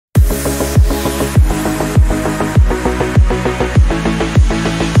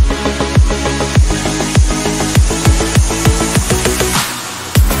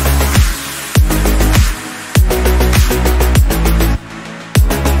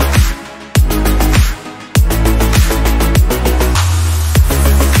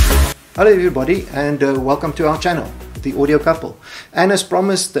Hello everybody, and welcome to our channel, The Audio Couple. And as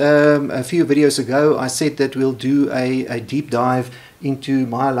promised a few videos ago, I said that we'll do a deep dive into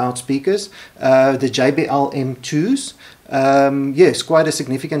my loudspeakers, the JBL M2s. Yes, quite a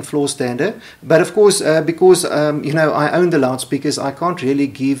significant floor stander, but of course because you know, I own the loudspeakers, I can't really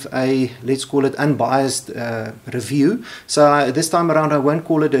give a, let's call it, unbiased review. So this time around I won't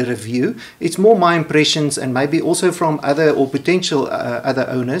call it a review. It's more my impressions, and maybe also from other or potential other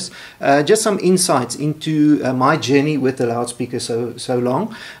owners, just some insights into my journey with the loudspeaker so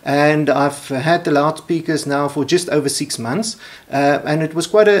long. And I've had the loudspeakers now for just over 6 months, and it was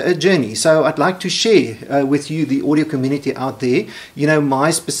quite a journey. So I'd like to share with you, the audio community out there, you know,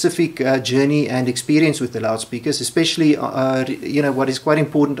 my specific journey and experience with the loudspeakers, especially you know, what is quite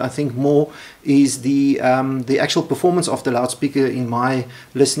important, I think, more is the actual performance of the loudspeaker in my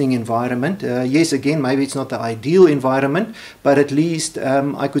listening environment. Yes, again, maybe it's not the ideal environment, but at least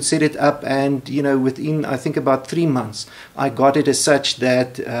I could set it up, and you know, within, I think, about 3 months I got it as such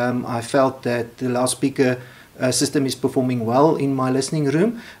that I felt that the loudspeaker system is performing well in my listening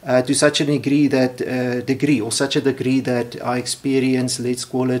room, to such a degree that such a degree that I experience, let's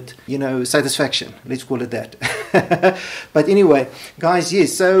call it, you know, satisfaction, let's call it that. But anyway, guys,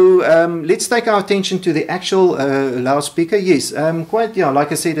 yes, so let's take our attention to the actual loudspeaker. Yes, quite, yeah,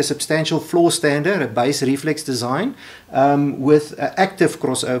 like I said, a substantial floor stander, a bass reflex design, with active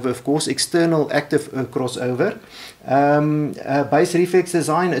crossover, of course, external active crossover, bass reflex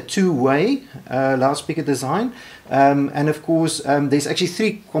design, a two-way loudspeaker design, and of course there's actually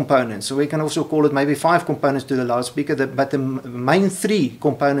 3 components, so we can also call it maybe 5 components to the loudspeaker, but the main 3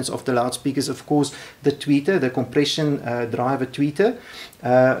 components of the loudspeakers, of course, the tweeter, the compression driver tweeter,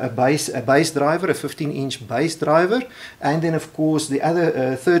 a bass driver, a 15-inch bass driver, and then of course the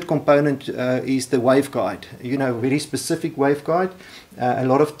other third component is the waveguide, you know, very specific waveguide. A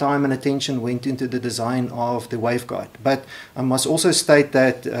lot of time and attention went into the design of the waveguide, but I must also state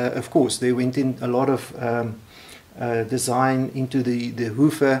that of course there went in a lot of design into the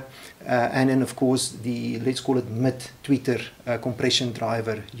woofer, and then of course the, let's call it, mid tweeter compression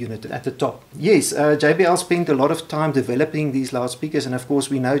driver unit at the top. Yes, JBL spent a lot of time developing these loudspeakers, and of course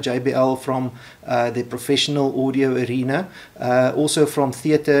we know JBL from the professional audio arena, also from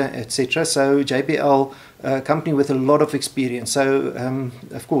theatre, etc. So JBL, company with a lot of experience, so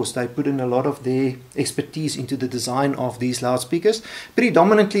of course they put in a lot of their expertise into the design of these loudspeakers.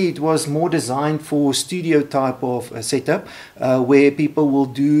 Predominantly it was more designed for studio type of setup, where people will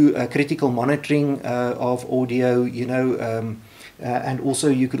do critical monitoring of audio, you know, and also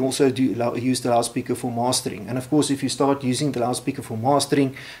you could also use the loudspeaker for mastering. And of course, if you start using the loudspeaker for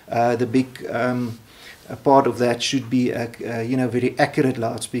mastering, the big a part of that should be a you know, very accurate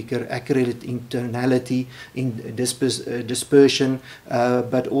loudspeaker, accurate in tonality, in dispersion,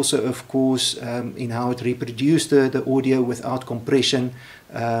 but also of course in how it reproduced the audio without compression,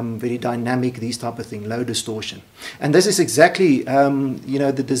 very dynamic, these type of thing, low distortion. And this is exactly you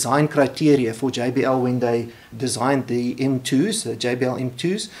know, the design criteria for JBL when they designed the M2s, the JBL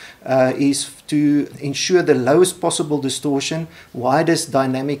M2s, is to ensure the lowest possible distortion, widest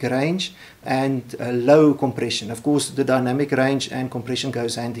dynamic range, and low compression. Of course, the dynamic range and compression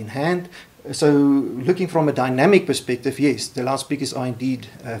goes hand in hand. So looking from a dynamic perspective, yes, the loudspeakers are indeed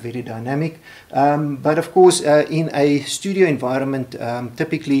very dynamic, but of course in a studio environment,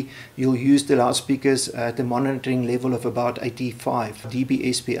 typically you'll use the loudspeakers at the monitoring level of about 85 dB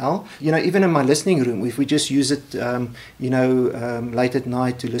SPL. You know, even in my listening room, if we just use it you know, late at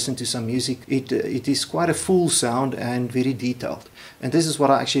night to listen to some music, it is quite a full sound and very detailed. And this is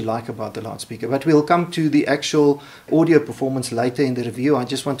what I actually like about the loudspeaker. But we'll come to the actual audio performance later in the review. I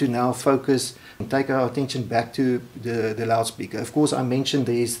just want to now focus and take our attention back to the loudspeaker. Of course, I mentioned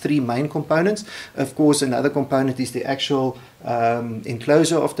there's 3 main components. Of course, another component is the actual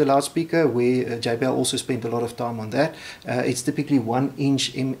enclosure of the loudspeaker, where JBL also spent a lot of time on that. It's typically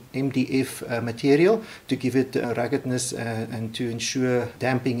 1-inch MDF material to give it ruggedness and to ensure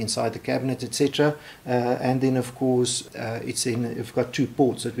damping inside the cabinet, etc. And then of course we've got 2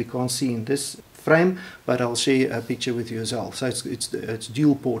 ports that we can't see in this frame, but I'll share a picture with you as well. So it's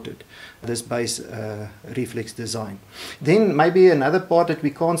dual ported, this bass reflex design. Then maybe another part that we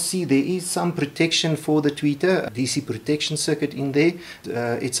can't see, there is some protection for the tweeter, a DC protection circuit in there.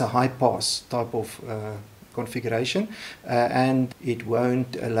 It's a high pass type of configuration, and it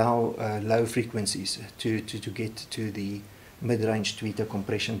won't allow low frequencies to get to the mid-range tweeter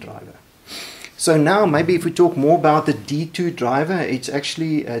compression driver. So now maybe if we talk more about the D2 driver, it's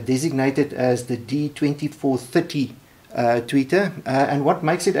actually designated as the D2430 tweeter, and what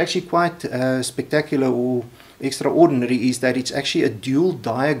makes it actually quite spectacular or extraordinary is that it's actually a dual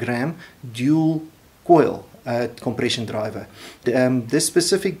diagram, dual coil compression driver. This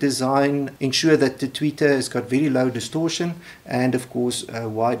specific design ensures that the tweeter has got very low distortion and of course a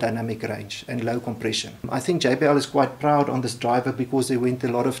wide dynamic range and low compression. I think JBL is quite proud on this driver because they went a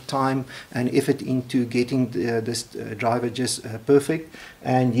lot of time and effort into getting this driver just perfect.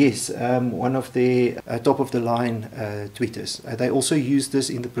 And yes, one of the top of the line tweeters. They also use this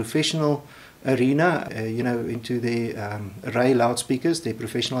in the professional arena, into their array loudspeakers, their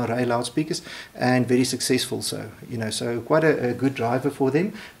professional array loudspeakers, and very successful. So, so quite a good driver for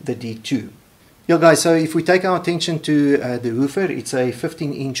them, the D2. Yeah, guys, so if we take our attention to the woofer, it's a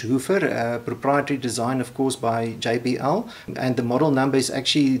 15-inch woofer, proprietary design, of course, by JBL, and the model number is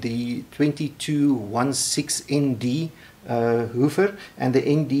actually the 2216ND woofer, and the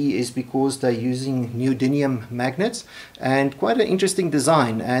ND is because they're using neodymium magnets, and quite an interesting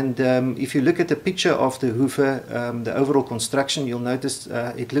design. And if you look at the picture of the woofer, the overall construction, you'll notice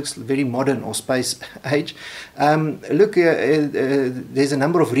it looks very modern or space age. Look, there's a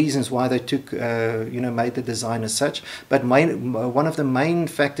number of reasons why they took made the design as such, but one of the main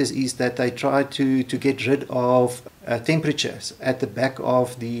factors is that they tried to get rid of temperatures at the back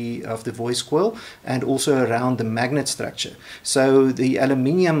of the voice coil and also around the magnet structure. So the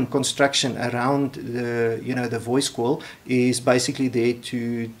aluminium construction around the voice coil is basically there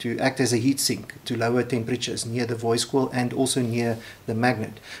to act as a heat sink to lower temperatures near the voice coil and also near the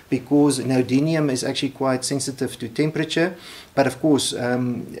magnet, because neodymium is actually quite sensitive to temperature. But of course,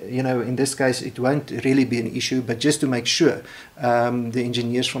 in this case, it won't really be an issue. But just to make sure, the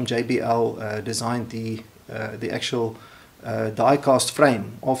engineers from JBL designed the actual die-cast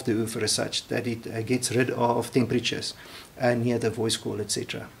frame of the woofer as such that it gets rid of temperatures near the voice coil,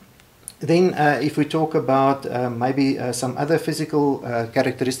 etc. Then if we talk about maybe some other physical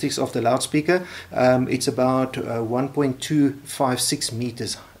characteristics of the loudspeaker, it's about 1.256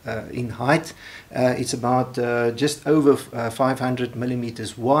 meters in height. It's about just over 500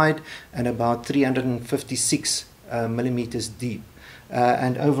 millimeters wide and about 356 millimeters deep.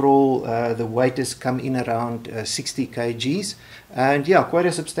 And overall the weight has come in around 60 kgs, and yeah, quite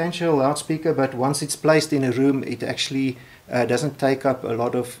a substantial loudspeaker. But once it's placed in a room, it actually doesn't take up a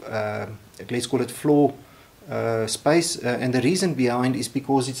lot of let's call it floor space, and the reason behind is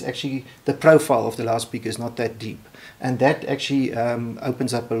because it's actually the profile of the loudspeaker is not that deep, and that actually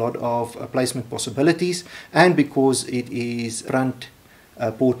opens up a lot of placement possibilities, and because it is front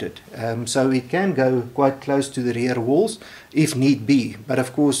ported, so it can go quite close to the rear walls if need be. But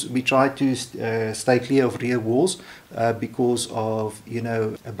of course we try to stay clear of rear walls because of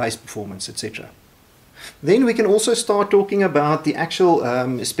bass performance, etc. Then we can also start talking about the actual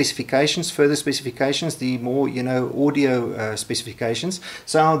specifications, further specifications, the more audio specifications.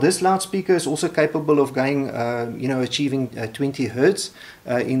 So this loudspeaker is also capable of going achieving 20 hertz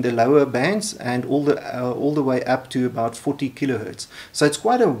in the lower bands, and all the way up to about 40 kilohertz. So it's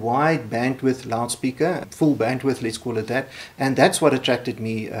quite a wide bandwidth loudspeaker, full bandwidth, let's call it that. And that's what attracted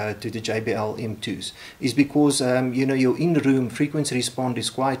me to the JBL M2s, is because your in-room frequency response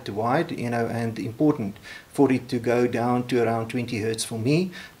is quite wide, and important for it to go down to around 20 hertz for me,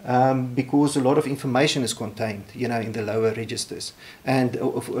 because a lot of information is contained in the lower registers. And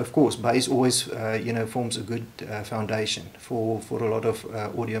of course bass always forms a good foundation for a lot of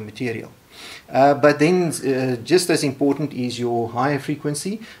audio material. But then just as important is your higher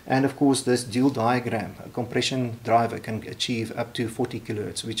frequency, and of course this dual diagram compression driver can achieve up to 40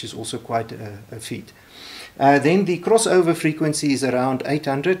 kilohertz, which is also quite a feat. Then the crossover frequency is around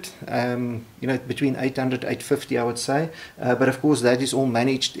 800, between 800 and 850 I would say, but of course that is all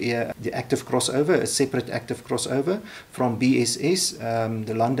managed, the active crossover, a separate active crossover from BSS,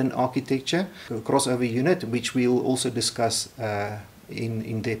 the London architecture crossover unit, which we'll also discuss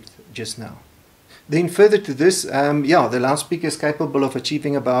in depth just now. Then further to this, the loudspeaker is capable of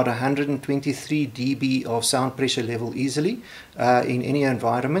achieving about 123 dB of sound pressure level easily in any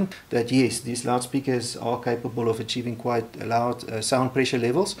environment. That yes, these loudspeakers are capable of achieving quite loud sound pressure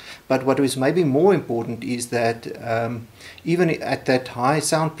levels. But what is maybe more important is that even at that high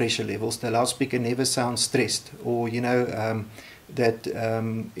sound pressure levels, the loudspeaker never sounds stressed or that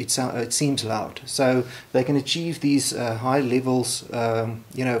it seems loud. So they can achieve these high levels of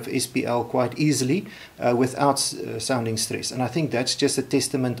SPL quite easily without sounding stressed. And I think that's just a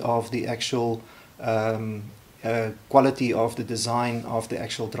testament of the actual quality of the design of the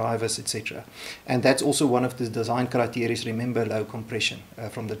actual drivers, etc. And that's also one of the design criteria, remember, low compression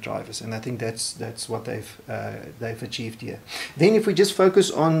from the drivers, and I think that's what they've achieved here. Then if we just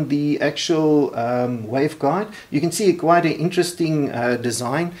focus on the actual waveguide, you can see quite an interesting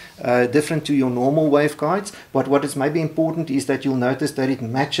design, different to your normal waveguides, but what is maybe important is that you'll notice that it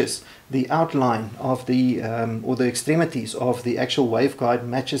matches the outline of the or the extremities of the actual waveguide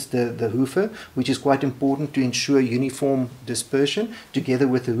matches the woofer, which is quite important to ensure uniform dispersion together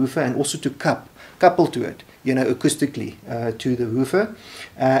with the woofer, and also to couple to it, you know, acoustically to the woofer.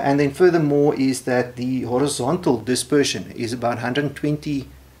 And then furthermore is that the horizontal dispersion is about 120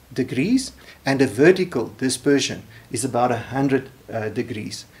 degrees, and the vertical dispersion is about 100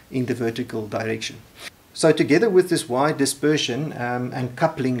 degrees in the vertical direction. So together with this wide dispersion and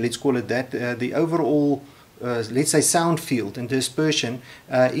coupling, let's call it that, the overall let's say sound field and dispersion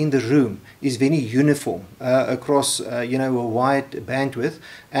in the room is very uniform across you know, a wide bandwidth,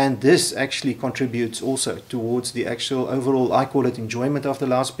 and this actually contributes also towards the actual overall, I call it, enjoyment of the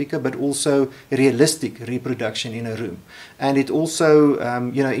loudspeaker, but also realistic reproduction in a room. And it also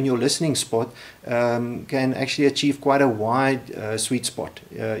you know, in your listening spot can actually achieve quite a wide sweet spot,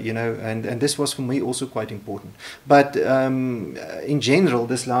 you know, and this was for me also quite important. But in general,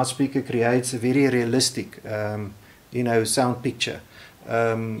 this loudspeaker creates a very realistic you know, sound picture,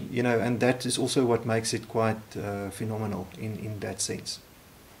 you know, and that is also what makes it quite phenomenal in that sense.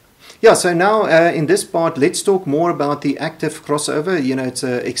 Yeah, so now in this part, let's talk more about the active crossover. You know, it's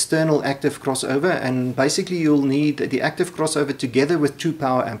an external active crossover, and basically you'll need the active crossover together with two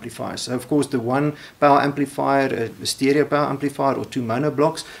power amplifiers. So of course the one power amplifier, a stereo power amplifier, or two mono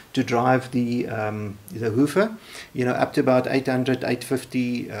blocks to drive the woofer, you know, up to about 800,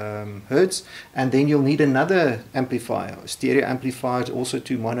 850 hertz, and then you'll need another amplifier, stereo amplifier, also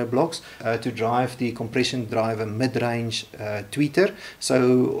two mono blocks to drive the compression driver mid-range tweeter.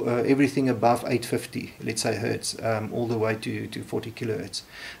 So everything above 850, let's say, hertz, all the way to 40 kilohertz.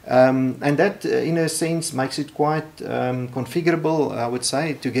 And that, in a sense, makes it quite configurable, I would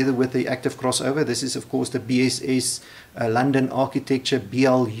say, together with the active crossover. This is, of course, the BSS London architecture,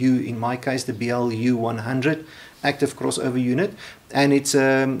 BLU, in my case, the BLU 100 active crossover unit. And it's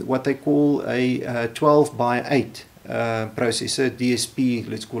what they call a 12 by 8 processor, DSP,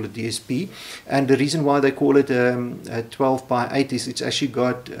 let's call it DSP. And the reason why they call it a 12 by 8 is it's actually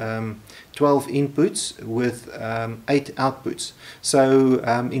got 12 inputs with 8 outputs. So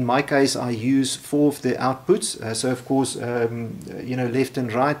in my case, I use 4 of the outputs. So of course, you know, left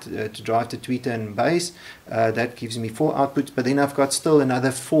and right to drive the tweeter and bass. That gives me 4 outputs, but then I've got still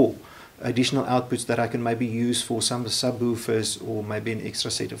another 4 additional outputs that I can maybe use for some subwoofers or maybe an extra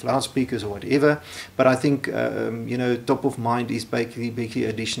set of loudspeakers or whatever. But I think you know, top of mind is basically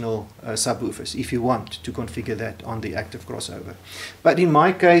additional subwoofers if you want to configure that on the active crossover. But in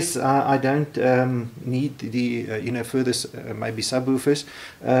my case, I don't need the you know, further maybe subwoofers.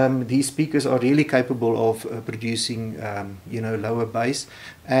 These speakers are really capable of producing you know, lower bass,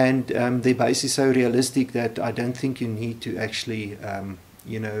 and their bass is so realistic that I don't think you need to actually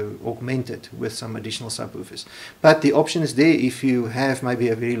you know, augment it with some additional subwoofers. But the option is there if you have maybe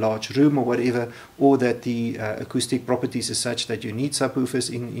a very large room or whatever, or that the acoustic properties is such that you need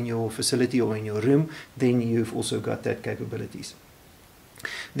subwoofers in your facility or in your room, then you've also got that capabilities.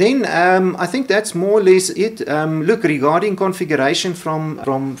 Then I think that's more or less it. Look, regarding configuration from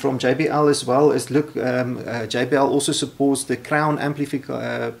JBL as well, as look, JBL also supports the crown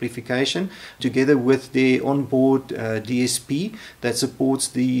amplification together with the onboard DSP that supports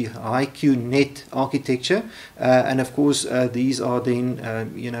the IQ net architecture, and of course these are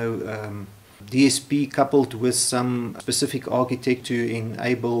then you know, DSP coupled with some specific architect to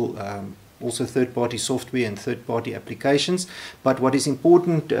enable also third-party software and third-party applications. But what is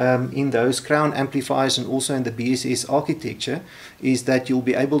important in those crown amplifiers and also in the BSS architecture is that you'll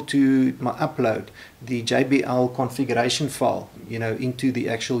be able to upload the JBL configuration file, you know, into the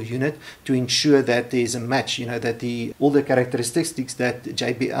actual unit to ensure that there's a match, you know, that all the characteristics that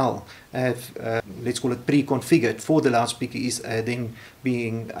JBL have, let's call it pre-configured for the loudspeaker, is then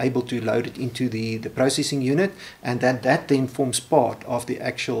being able to load it into the processing unit, and that then forms part of the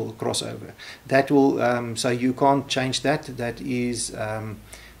actual crossover. That will, so you can't change that. That is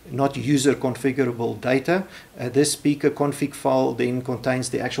not user configurable data. This speaker config file then contains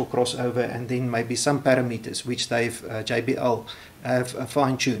the actual crossover and then maybe some parameters which they've JBL have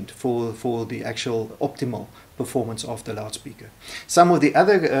fine-tuned for the actual optimal performance of the loudspeaker. Some of the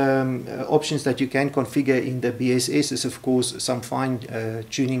other options that you can configure in the BSS is, of course, some fine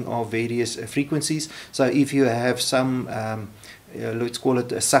tuning of various frequencies. So if you have some let's call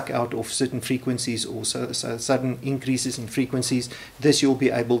it a suck out of certain frequencies or sudden increases in frequencies. This you'll be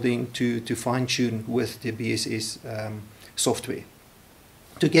able then to fine tune with the BSS software,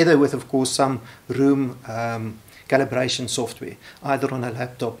 together with, of course, some room calibration software, either on a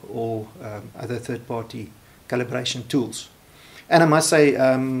laptop or other third-party calibration tools. And I must say,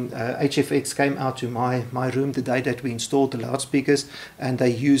 HFX came out to my room the day that we installed the loudspeakers, and they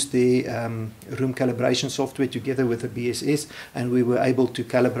used the room calibration software together with the BSS, and we were able to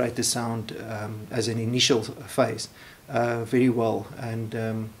calibrate the sound as an initial phase very well. And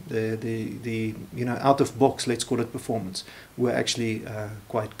the out of box, let's call it, performance were actually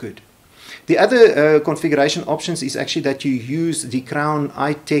quite good. The other configuration options is actually that you use the Crown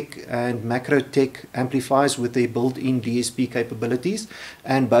iTech and MacroTech amplifiers with their built-in DSP capabilities,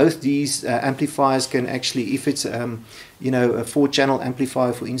 and both these amplifiers can actually, if it's a 4-channel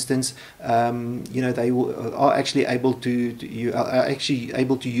amplifier, for instance, they are actually able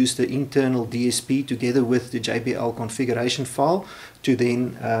to use the internal DSP together with the JBL configuration file to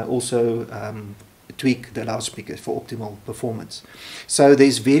then also tweak the loudspeaker for optimal performance. So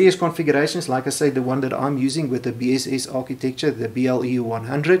there's various configurations, like I say, the one that I'm using with the BSS architecture, the BLE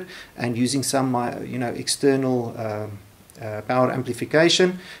 100, and using some external power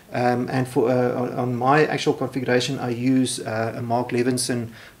amplification, and for on my actual configuration I use a Mark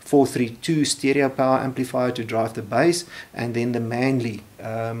Levinson 432 stereo power amplifier to drive the bass, and then the Manley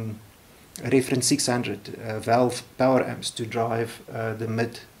reference 600 valve power amps to drive the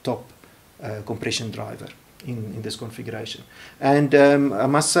mid-top compression driver in this configuration. And I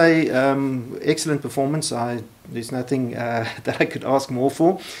must say, excellent performance. There's nothing that I could ask more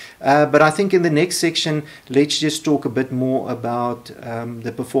for. But I think in the next section, let's just talk a bit more about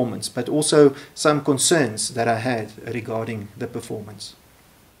the performance, but also some concerns that I had regarding the performance.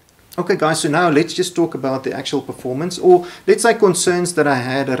 Okay guys, so now let's just talk about the actual performance, or let's say concerns that I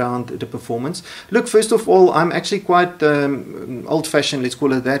had around the performance. Look, first of all, I'm actually quite old-fashioned, let's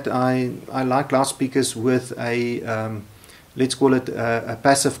call it that. I like loudspeakers with a let's call it a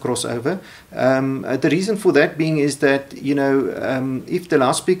passive crossover. The reason for that being is that, if the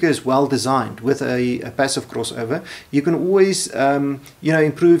loudspeaker is well designed with a passive crossover, you can always,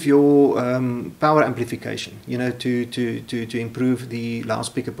 improve your power amplification, to improve the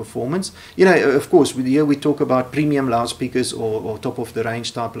loudspeaker performance. Of course, here we talk about premium loudspeakers or top of the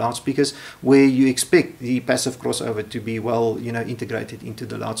range type loudspeakers, where you expect the passive crossover to be well, integrated into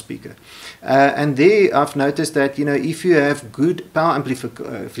the loudspeaker. And there I've noticed that, if you have good power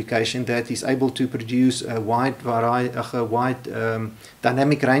amplification that is able to produce a wide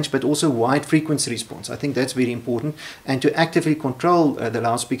dynamic range, but also wide frequency response, I think that's very important. And to actively control the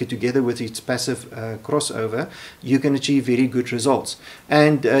loudspeaker together with its passive crossover, you can achieve very good results.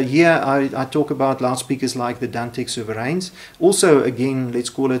 And here I talk about loudspeakers like the Dantec Sovereigns. Also, again, let's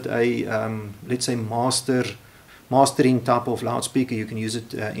call it a let's say mastering type of loudspeaker. You can use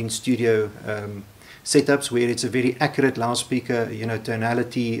it in studio setups where it's a very accurate loudspeaker,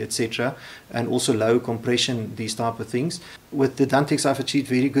 tonality, etc., and also low compression, these type of things. With the Dantecs, I've achieved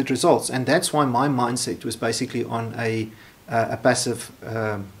very good results, and that's why my mindset was basically on a passive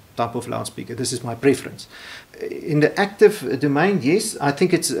type of loudspeaker. This is my preference. In the active domain, yes, I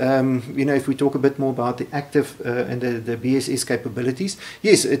think it's, if we talk a bit more about the active and the BSS capabilities,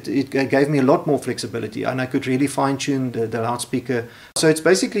 yes, it gave me a lot more flexibility, and I could really fine-tune the loudspeaker. So it's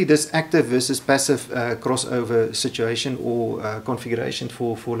basically this active versus passive crossover situation or configuration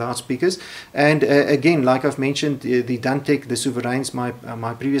for loudspeakers. And again, like I've mentioned, the Dantec, the Sovereigns, my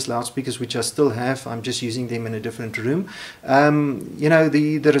previous loudspeakers, which I still have, I'm just using them in a different room.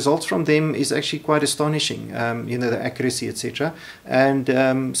 The results from them is actually quite astonishing. The accuracy, etc. And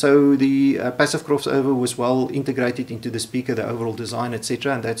so the passive crossover was well integrated into the speaker, the overall design,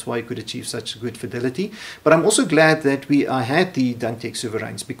 etc. And that's why I could achieve such good fidelity. But I'm also glad that I had the Dantec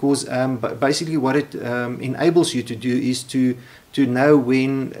Sovereigns, because basically what it enables you to do is to know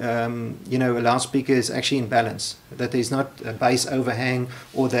when a loudspeaker is actually in balance, that there's not a bass overhang,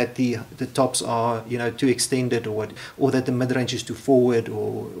 or that the tops are too extended, or that the mid-range is too forward,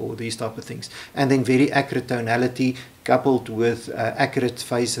 or these type of things. And then very accurate tonality coupled with accurate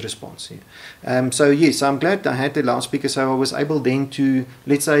phase response. So yes, I'm glad I had the loudspeaker, so I was able then to,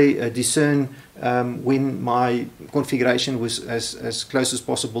 let's say, discern when my configuration was as close as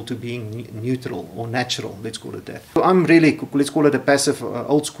possible to being neutral or natural, let's call it that. So I'm really, let's call it a passive,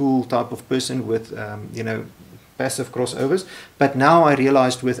 old school type of person with, passive crossovers, but now I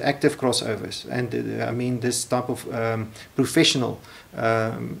realized with active crossovers, and I mean this type of professional,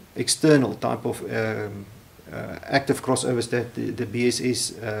 external type of active crossovers that the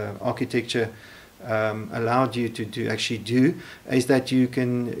BSS architecture allowed you to actually do is that you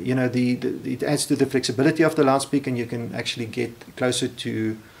can, you know, it adds to the flexibility of the loudspeaker, and you can actually get closer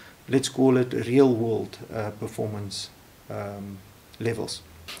to, let's call it, real world performance levels.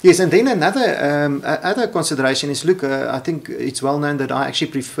 Yes, and then another other consideration is, look, I think it's well known that I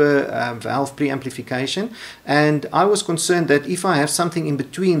actually prefer valve preamplification, and I was concerned that if I have something in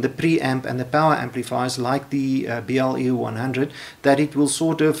between the preamp and the power amplifiers like the BLE 100, that it will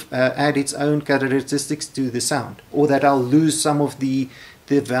sort of add its own characteristics to the sound, or that I'll lose some of the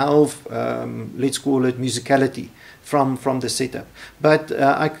valve, let's call it, musicality from the setup. But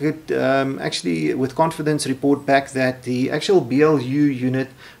I could actually with confidence report back that the actual BLU unit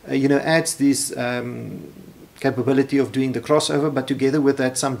you know, adds this capability of doing the crossover, but together with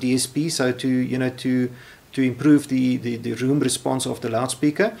that some DSP, so to, you know, to improve the room response of the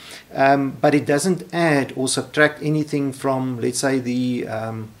loudspeaker, but it doesn't add or subtract anything from, let's say, the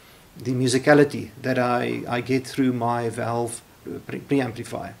musicality that I get through my valve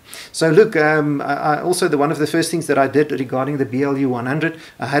preamplifier. So look, I also, one of the first things that I did regarding the BLU 100,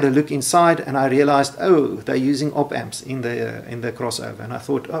 I had a look inside and I realized, oh, they're using op amps in the crossover, and I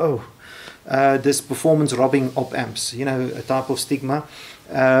thought, oh, this performance robbing op amps, you know, a type of stigma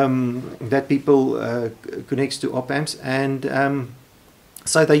that people connects to op amps, and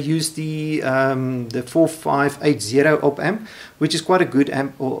so they use the 4580 op amp, which is quite a good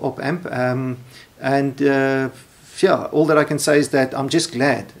op amp, and yeah, all that I can say is that I'm just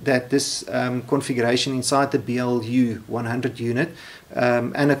glad that this configuration inside the BLU 100 unit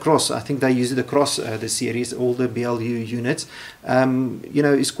and across, I think they use it across the series, all the BLU units, you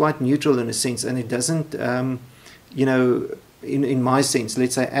know, is quite neutral in a sense, and it doesn't, you know, in my sense,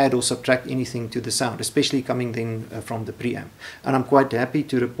 let's say, add or subtract anything to the sound, especially coming then from the preamp. And I'm quite happy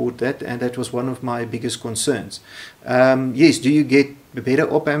to report that, and that was one of my biggest concerns. Yes, do you get better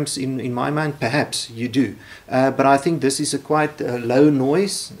op amps in my mind? Perhaps you do, but I think this is a quite low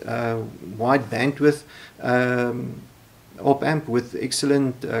noise, wide bandwidth op amp with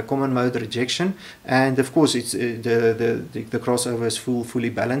excellent common mode rejection, and of course it's the crossover is fully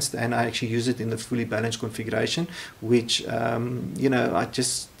balanced, and I actually use it in the fully balanced configuration, which you know,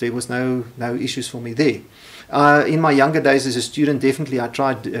 there was no issues for me there. In my younger days as a student, definitely I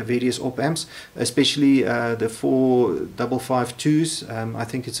tried various op amps, especially the 4552s. I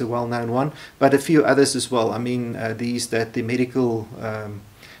think it's a well-known one, but a few others as well. I mean, these that the medical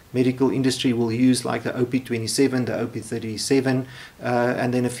industry will use, like the OP27, the OP37,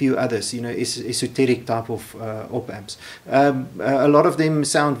 and then a few others, you know, esoteric type of op amps. A lot of them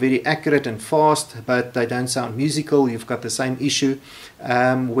sound very accurate and fast, but they don't sound musical. You've got the same issue,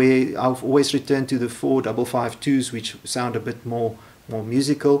 where I've always returned to the 4552s, which sound a bit more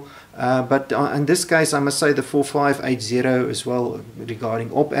musical, but in this case I must say the 4580 as well,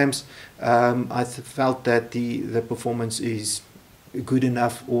 regarding op amps, I felt that the performance is good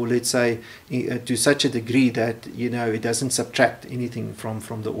enough, or let's say to such a degree that, you know, it doesn't subtract anything from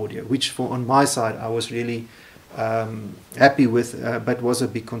the audio, which on my side I was really happy with, but was a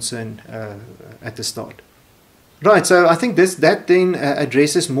big concern at the start. Right, so I think that then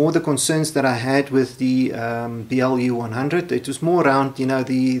addresses more the concerns that I had with the BLU 100. It was more around, you know,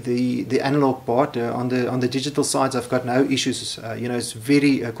 the analog part. On the digital sides, I've got no issues. You know, it's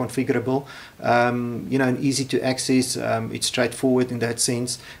very configurable, you know, and easy to access. It's straightforward in that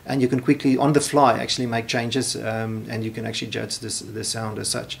sense, and you can quickly, on the fly, actually make changes, and you can actually judge the sound as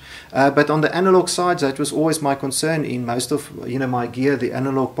such. But on the analog sides, that was always my concern in most of, you know, my gear. The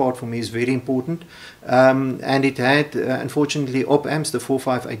analog part for me is very important, and it had unfortunately op amps, the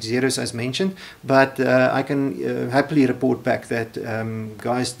 4580s as mentioned, but I can happily report back that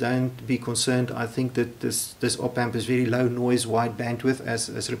guys, don't be concerned. I think that this op amp is very low noise, wide bandwidth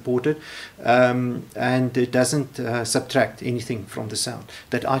as reported, and it doesn't subtract anything from the sound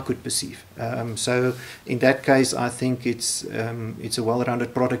that I could perceive. So in that case, I think it's a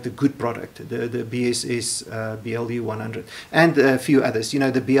well-rounded product, a good product, the BSS BLU 100, and a few others. You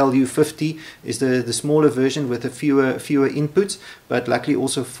know, the BLU 50 is the smaller version with a fewer inputs, but luckily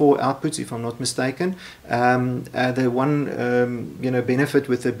also 4 outputs, if I'm not mistaken. The one you know, benefit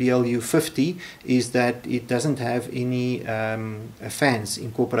with the BLU 50 is that it doesn't have any fans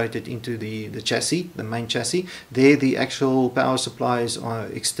incorporated into the chassis, the main chassis. There the actual power supplies are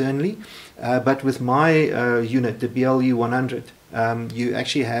externally, but with my unit, the BLU 100, you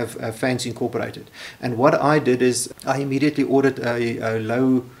actually have fans incorporated. And what I did is I immediately ordered a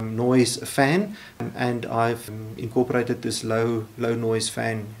low noise fan, and I've incorporated this low noise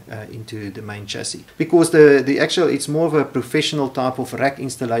fan into the main chassis, because the actual, it's more of a professional type of rack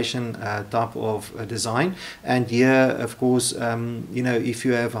installation type of design. And here, of course, you know, if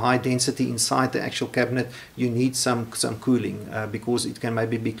you have high density inside the actual cabinet, you need some cooling, because it can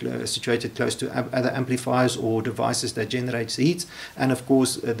maybe be situated close to other amplifiers or devices that generates heat. And of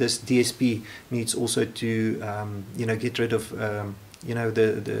course, this DSP needs also to you know, get rid of you know,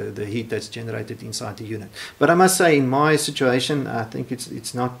 the heat that's generated inside the unit. But I must say, in my situation, I think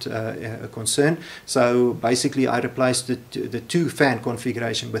it's not a concern. So basically, I replaced the two fan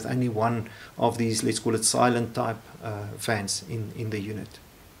configuration with only one of these, let's call it silent type fans in the unit.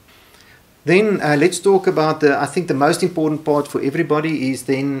 Then let's talk about I think the most important part for everybody is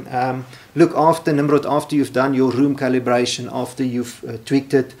then look after, Nimrod, after you've done your room calibration, after you've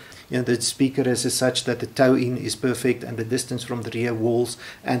tweaked it, you know, the speaker is such that the toe in is perfect and the distance from the rear walls,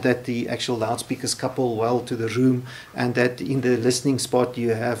 and that the actual loudspeakers couple well to the room, and that in the listening spot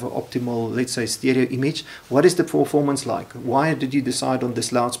you have an optimal, let's say, stereo image. What is the performance like? Why did you decide on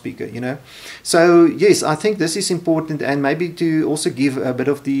this loudspeaker, you know? So yes, I think this is important, and maybe to also give a bit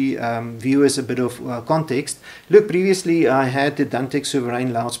of the viewers a bit of context. Look, previously I had the Dantec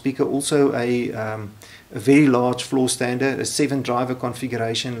Sovereign loudspeaker, also a very large floor standard, a 7-driver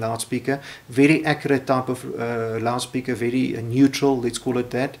configuration loudspeaker, very accurate type of loudspeaker, very neutral, let's call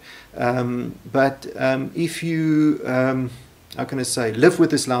it that. But if you how can I say, live with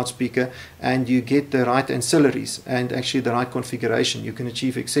this loudspeaker and you get the right ancillaries and actually the right configuration, you can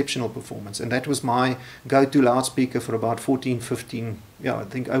achieve exceptional performance. And that was my go-to loudspeaker for about 15, yeah, I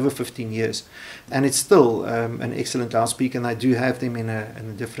think over 15 years. And it's still an excellent loudspeaker, and I do have them in a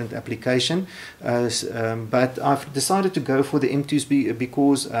different application. But I've decided to go for the M2s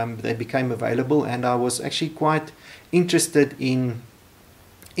because they became available, and I was actually quite interested in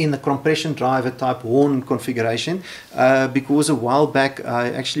the compression driver type horn configuration, because a while back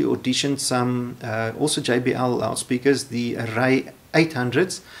I actually auditioned some also JBL loudspeakers, the Array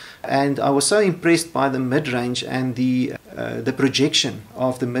 800s, and I was so impressed by the mid-range and the projection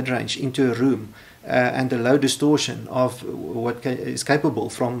of the mid-range into a room, and the low distortion of what is capable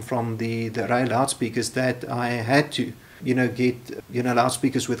from the Array loudspeakers, that I had to get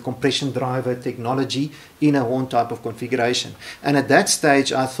loudspeakers with compression driver technology in a horn type of configuration. And at that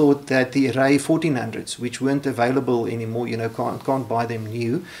stage I thought that the Array 1400s, which weren't available anymore, can't buy them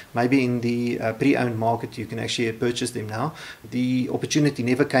new, maybe in the pre-owned market you can actually purchase them now. The opportunity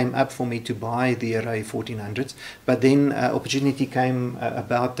never came up for me to buy the Array 1400s, but then opportunity came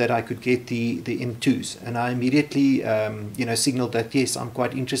about that I could get the M2s, and I immediately signaled that yes, I'm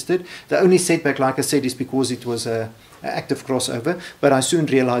quite interested. The only setback, like I said, is because it was a active crossover, but I soon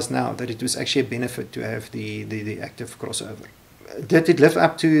realized now that it was actually a benefit to have the active crossover. Did it live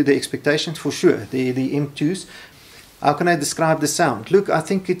up to the expectations? For sure. The M2s. How can I describe the sound? Look, I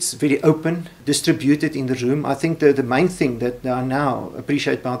think it's very open, distributed in the room. I think the main thing that I now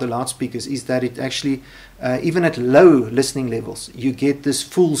appreciate about the loudspeakers is that it actually, even at low listening levels, you get this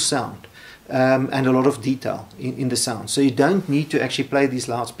full sound. And a lot of detail in the sound. So you don't need to actually play these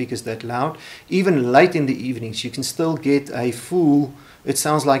loudspeakers that loud. Even late in the evenings, you can still get a full, it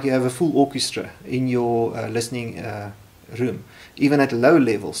sounds like you have a full orchestra in your listening room. Even at low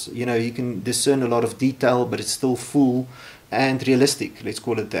levels, you can discern a lot of detail, but it's still full and realistic, let's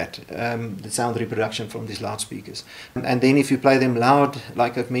call it that, the sound reproduction from these loudspeakers. And then if you play them loud,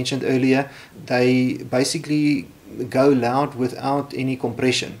 like I've mentioned earlier, they basically go loud without any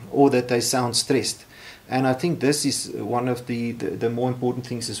compression, or that they sound stressed. And I think this is one of the more important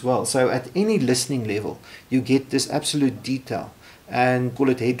things as well. So at any listening level, you get this absolute detail, and call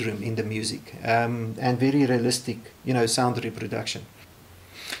it headroom in the music, and very realistic, sound reproduction.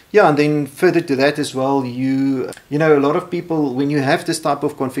 Yeah, and then further to that as well, a lot of people, when you have this type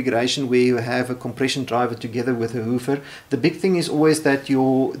of configuration where you have a compression driver together with a woofer, the big thing is always that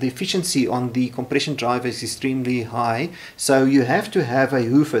the efficiency on the compression driver is extremely high. So you have to have a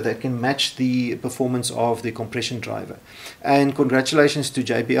woofer that can match the performance of the compression driver. And congratulations to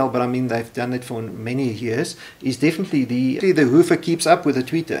JBL, but I mean, they've done it for many years. Is definitely the woofer keeps up with the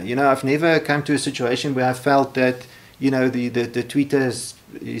tweeter. I've never come to a situation where I felt that the tweeter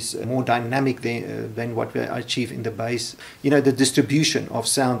is more dynamic than what we achieve in the bass. You know, the distribution of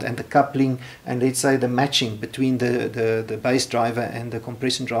sound and the coupling, and let's say the matching between the bass driver and the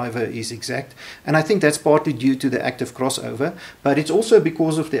compression driver is exact. And I think that's partly due to the active crossover, but it's also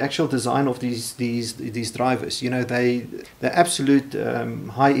because of the actual design of these drivers. You know, they're absolute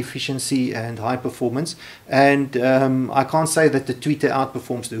high efficiency and high performance, and I can't say that the tweeter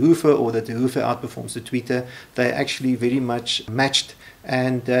outperforms the woofer or that the woofer outperforms the tweeter. They're actually very much matched,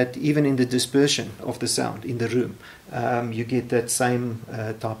 and that even in the dispersion of the sound in the room, you get that same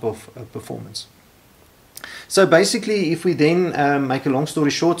type of performance. So basically, if we then make a long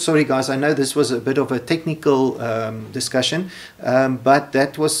story short, sorry guys, I know this was a bit of a technical discussion, but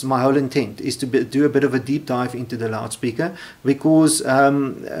that was my whole intent, is to do a bit of a deep dive into the loudspeaker, because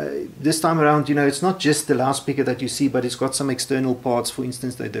this time around, you know, it's not just the loudspeaker that you see, but it's got some external parts, for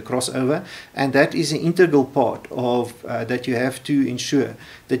instance, the crossover, and that is an integral part of that you have to ensure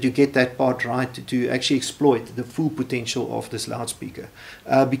that you get that part right to actually exploit the full potential of this loudspeaker,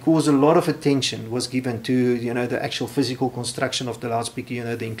 because a lot of attention was given to, you know, the actual physical construction of the loudspeaker, you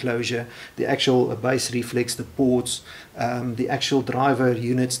know, the enclosure, the actual bass reflex, the ports, the actual driver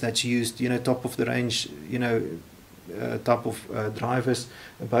units that's used, you know, top of the range, you know, type of drivers,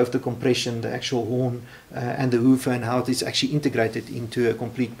 both the compression, the actual horn, and the woofer, and how it is actually integrated into a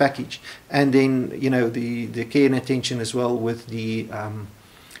complete package. And then, you know, the care and attention as well with the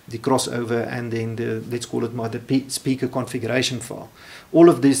crossover, and then the, let's call it more the speaker configuration file. All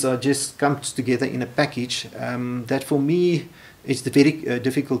of this just comes together in a package that for me it's very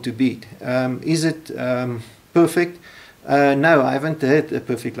difficult to beat. Is it perfect? No, I haven't had a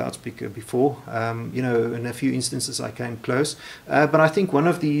perfect loudspeaker before. You know, in a few instances I came close, but I think one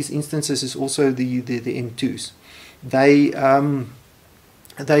of these instances is also the M2s. They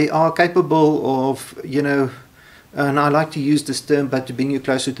are capable of, you know, and I like to use this term, but to bring you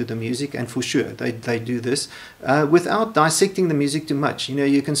closer to the music, and for sure they do this without dissecting the music too much. You know,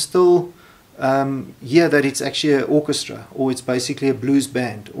 you can still hear that it's actually an orchestra, or it's basically a blues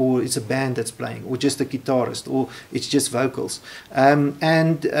band, or it's a band that's playing, or just a guitarist, or it's just vocals.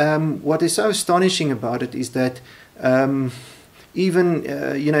 What is so astonishing about it is that even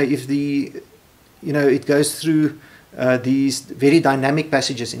you know, if it goes through these very dynamic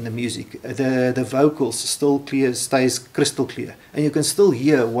passages in the music, the vocals still stays crystal clear, and you can still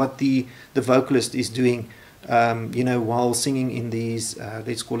hear what the vocalist is doing, you know, while singing in these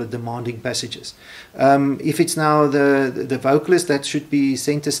let's call it demanding passages. If it's now the vocalist that should be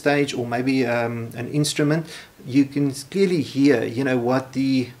center stage, or maybe an instrument, you can clearly hear, you know, what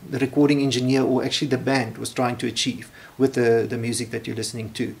the recording engineer, or actually the band, was trying to achieve with the music that you're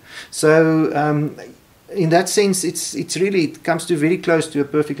listening to. So in that sense, it comes to very close to a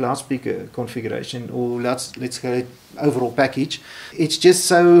perfect loudspeaker configuration, or let's call it overall package. It's just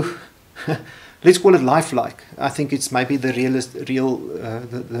so let's call it lifelike. I think it's maybe the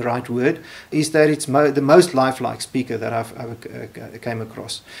right word, is that it's the most lifelike speaker that I've ever came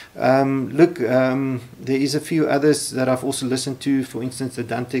across. Look, there is a few others that I've also listened to, for instance the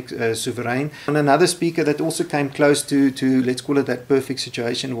Dantec Sovereign. And another speaker that also came close to let's call it that perfect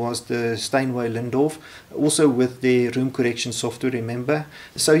situation was the Steinway Lindorf, also with their room correction software, remember.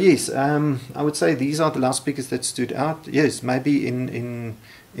 So yes, I would say these are the loudspeakers that stood out. Yes, maybe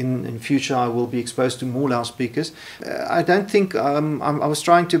in future I will be exposed to more loudspeakers. I don't think I was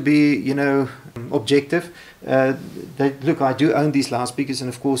trying to be, you know, objective. Look, I do own these loudspeakers, and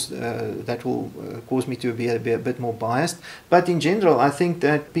of course that will cause me to be a bit more biased. But in general, I think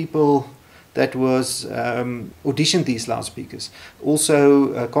that people that was auditioned these loudspeakers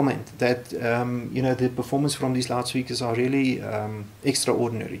also comment that you know, the performance from these loudspeakers are really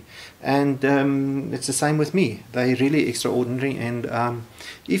extraordinary, and it's the same with me. They're really extraordinary. And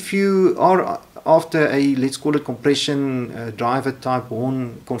if you are after a, let's call it, compression driver type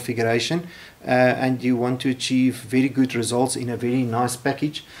horn configuration, and you want to achieve very good results in a very nice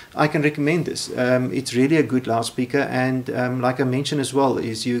package, I can recommend this. It's really a good loudspeaker, and like I mentioned as well,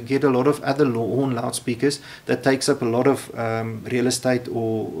 is you get a lot of other horn loudspeakers that takes up a lot of real estate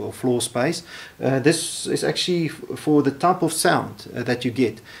or floor space. This is actually for the type of sound that you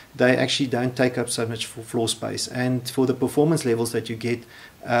get. They actually don't take up so much floor space, and for the performance levels that you get,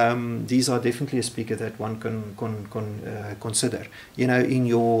 these are definitely a speaker that one can consider, you know, in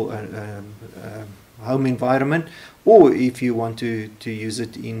your home environment, or if you want to use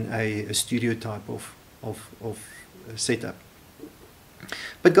it in a studio type of setup.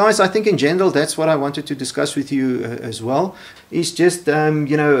 But guys, I think in general that's what I wanted to discuss with you as well, is just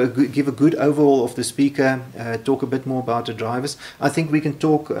you know, give a good overall of the speaker, talk a bit more about the drivers. I think we can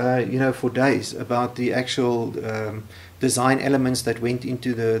talk you know, for days about the actual design elements that went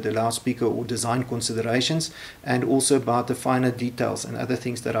into the loudspeaker, or design considerations, and also about the finer details and other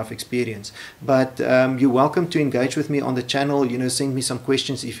things that I've experienced. But you're welcome to engage with me on the channel, you know, send me some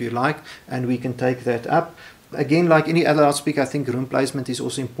questions if you like, and we can take that up. Again, like any other loudspeaker, I think room placement is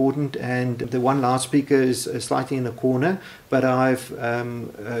also important, and the one loudspeaker is slightly in the corner, but I've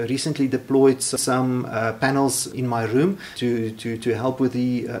recently deployed some panels in my room to help with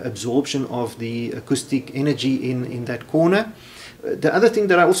the absorption of the acoustic energy in that corner. The other thing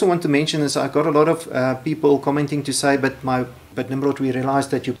that I also want to mention is I got a lot of people commenting to say, but Nimrod, we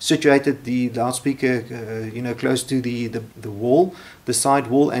realized that you situated the loudspeaker you know, close to the wall, the side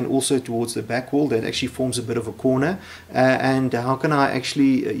wall, and also towards the back wall. That actually forms a bit of a corner, and how can I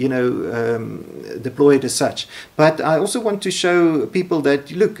actually you know, deploy it as such? But I also want to show people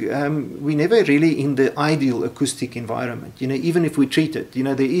that, look, we're never really in the ideal acoustic environment, you know, even if we treat it, you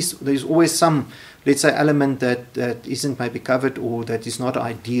know, there's always some, let's say, element that isn't maybe covered, or that is not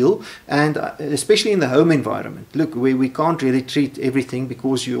ideal, and especially in the home environment. Look, we can't really treat everything,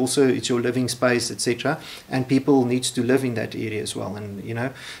 because you also, it's your living space, etc., and people needs to live in that area as well. And you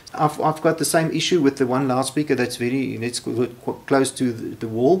know, I've got the same issue with the one loudspeaker that's very, let's call it, close to the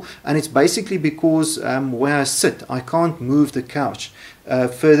wall, and it's basically because where I sit, I can't move the couch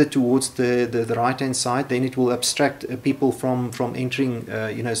further towards the right hand side. Then it will abstract people from entering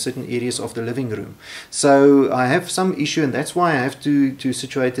you know, certain areas of the living room. So I have some issue, and that's why I have to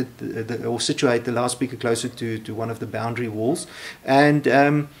situate it, or situate the loudspeaker closer to one of the boundary walls, and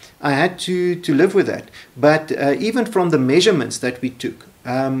I had to live with that. But even from the measurements that we took,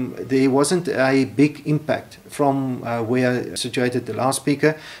 there wasn't a big impact from where I situated the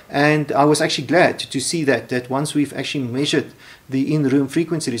loudspeaker, and I was actually glad to see that once we've actually measured the in-room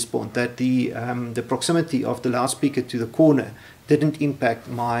frequency response, that the proximity of the loudspeaker to the corner didn't impact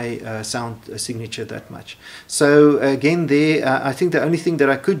my sound signature that much. So again, there I think the only thing that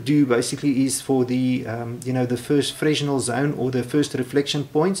I could do basically is for the you know, the first Fresnel zone, or the first reflection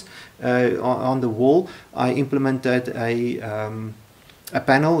points on the wall, I implemented a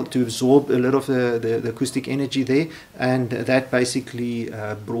panel to absorb a lot of the acoustic energy there, and that basically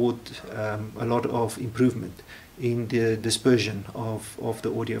brought a lot of improvement in the dispersion of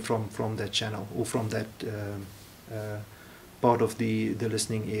the audio from that channel, or from that part of the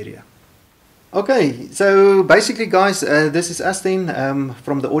listening area. Okay, so basically guys, this is us then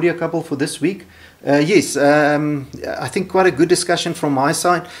from the audio couple for this week. Yes, I think quite a good discussion from my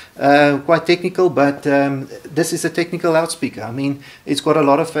side, quite technical, but this is a technical loudspeaker. I mean, it's got a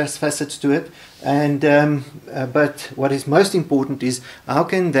lot of facets to it, and but what is most important is how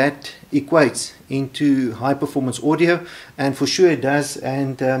can that equate into high performance audio, and for sure it does.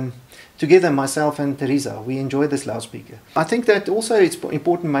 And together, myself and Teresa, we enjoy this loudspeaker. I think that also it's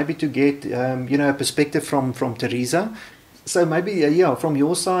important maybe to get you know, a perspective from Teresa. So maybe yeah, from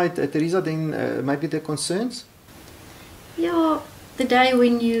your side, Teresa, then maybe the concerns. Yeah, the day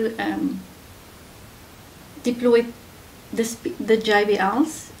when you deployed the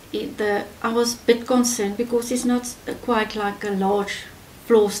JBLs, I was a bit concerned, because it's not quite like a large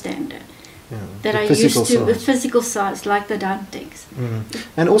floor standard. Yeah, that I used to, a physical size, like the Dantex.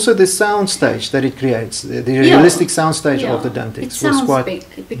 And also the sound stage that it creates, the realistic sound stage of the Dantex. It sounds quite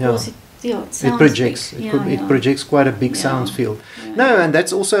big, because it projects. It projects quite a big sound field. No, and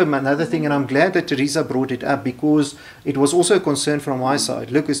that's also another thing, and I'm glad that Teresa brought it up, because it was also a concern from my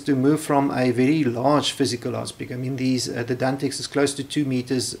side. Look, is to move from a very large physical loudspeaker. I mean, the Dantex is close to 2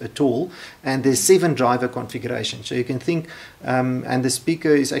 meters tall, and there's 7 driver configurations. So you can think, and the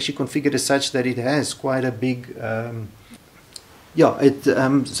speaker is actually configured as such that it has quite a big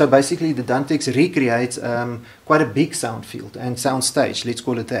so basically the Dantex recreates quite a big sound field and sound stage, let's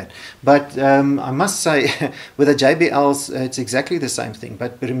call it that. But I must say, with the JBLs, it's exactly the same thing.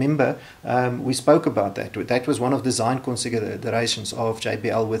 But remember, we spoke about that. That was one of the design considerations of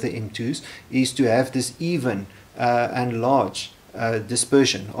JBL with the M2s, is to have this even and large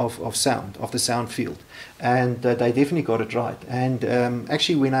dispersion of sound, of the sound field. And they definitely got it right. And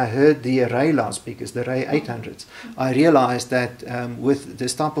actually, when I heard the array loudspeakers, the array 800s, I realized that with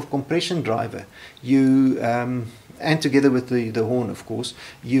this type of compression driver, you and together with the horn, of course,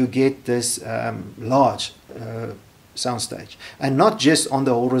 you get this large soundstage, and not just on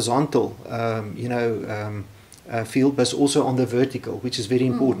the horizontal field, but also on the vertical, which is very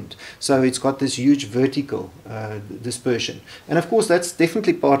important. So it's got this huge vertical dispersion. And of course, that's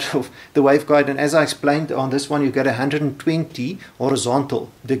definitely part of the waveguide. And as I explained on this one, you get 120 horizontal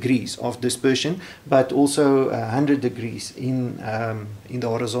degrees of dispersion, but also 100 degrees in the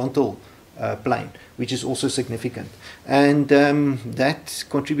horizontal plane, which is also significant. And that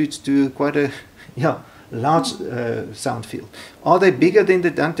contributes to quite a large sound field. Are they bigger than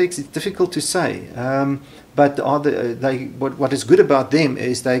the Dantex? It's difficult to say. But what is good about them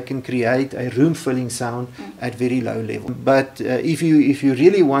is they can create a room-filling sound at very low level. But if you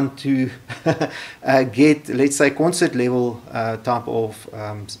really want to get, let's say, concert level type of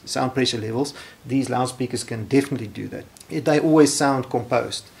sound pressure levels, these loudspeakers can definitely do that. They always sound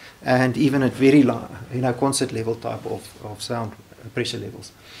composed, and even at very low, concert level type of sound pressure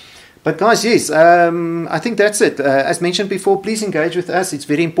levels. But guys, yes, I think that's it. As mentioned before, please engage with us. It's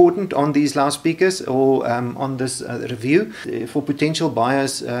very important on these loudspeakers or on this review. For potential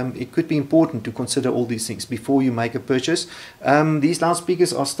buyers, it could be important to consider all these things before you make a purchase. These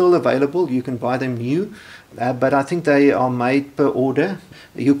loudspeakers are still available. You can buy them new, but I think they are made per order.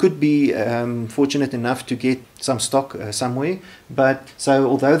 You could be fortunate enough to get some stock somewhere. But so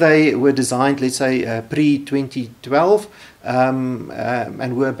although they were designed, let's say, pre-2012,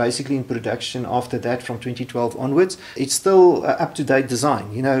 and were basically in production after that from 2012 onwards, it's still up-to-date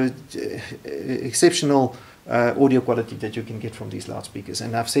design, exceptional audio quality that you can get from these loudspeakers,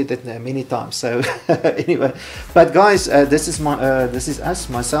 and I've said that many times. So anyway, but guys, this is us,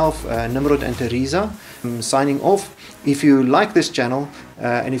 myself, Nimrod and Teresa, signing off. If you like this channel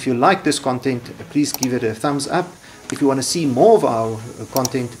and if you like this content, please give it a thumbs up. If you want to see more of our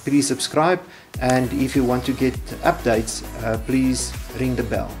content, please subscribe. And if you want to get updates, please ring the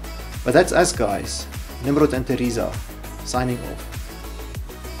bell. But that's us, guys. Nimrod and Teresa signing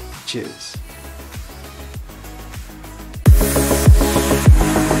off. Cheers.